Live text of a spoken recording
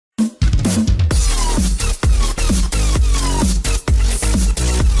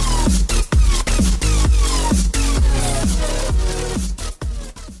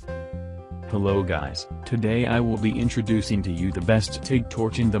Hello guys, today I will be introducing to you the best TIG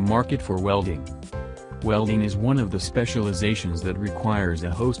torch in the market for welding. Welding is one of the specializations that requires a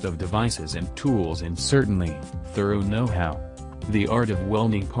host of devices and tools and certainly, thorough know-how. The art of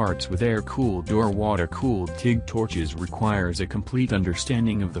welding parts with air-cooled or water-cooled TIG torches requires a complete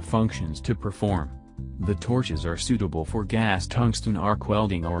understanding of the functions to perform. The torches are suitable for gas tungsten arc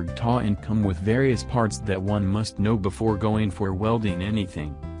welding or TIG and come with various parts that one must know before going for welding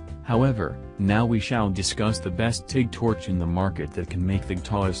anything. However, now we shall discuss the best TIG torch in the market that can make the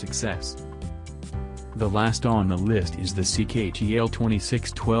TIG a success. The last on the list is the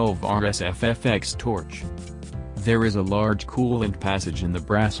TL26-12-RSF FX Torch. There is a large coolant passage in the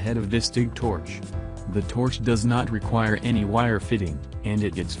brass head of this TIG torch. The torch does not require any wire fitting, and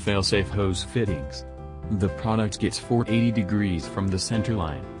it gets fail-safe hose fittings. The product gets 480 degrees from the center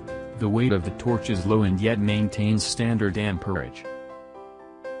line. The weight of the torch is low and yet maintains standard amperage.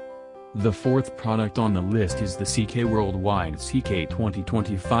 The fourth product on the list is the CK Worldwide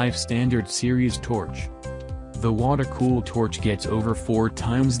CK2025 Standard Series Torch. The water-cooled torch gets over 4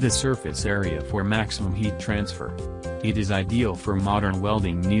 times the surface area for maximum heat transfer. It is ideal for modern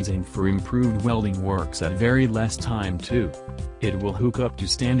welding needs and for improved welding works at very less time too. It will hook up to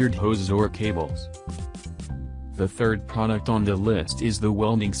standard hoses or cables. The third product on the list is the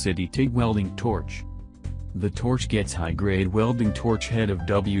WeldingCity TIG Welding Torch. The torch gets high-grade welding torch head of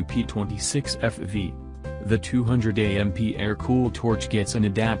WP26FV. The 200 amp air-cooled torch gets an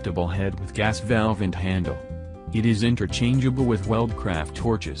adaptable head with gas valve and handle. It is interchangeable with Weldcraft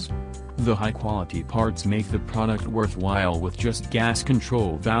torches. The high-quality parts make the product worthwhile with just gas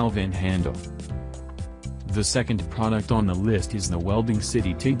control valve and handle. The second product on the list is the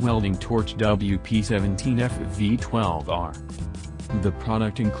WeldingCity TIG Welding Torch WP17FV12R. The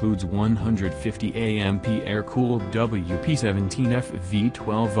product includes 150 amp air-cooled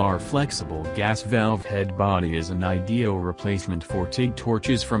WP17FV12R flexible gas valve head body is an ideal replacement for TIG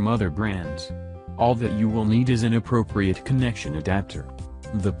torches from other brands. All that you will need is an appropriate connection adapter.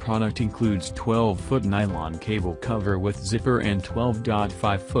 The product includes 12-foot nylon cable cover with zipper and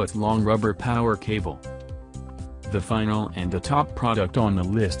 12.5-foot long rubber power cable. The final and the top product on the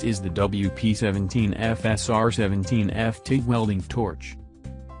list is the WP17F-SR17F TIG Welding Torch.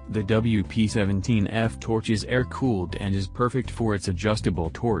 The WP17F torch is air-cooled and is perfect for its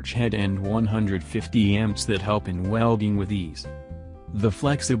adjustable torch head and 150 amps that help in welding with ease. The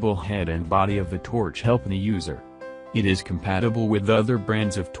flexible head and body of the torch help the user. It is compatible with other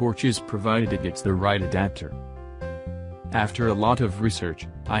brands of torches provided it gets the right adapter. After a lot of research,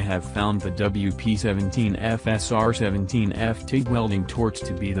 I have found the WP17F-SR17F TIG Welding Torch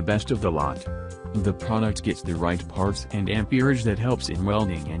to be the best of the lot. The product gets the right parts and amperage that helps in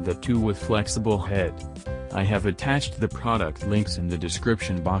welding and the two with flexible head. I have attached the product links in the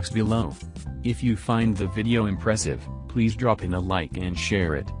description box below. If you find the video impressive, please drop in a like and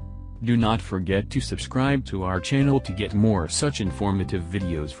share it. Do not forget to subscribe to our channel to get more such informative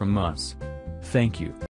videos from us. Thank you.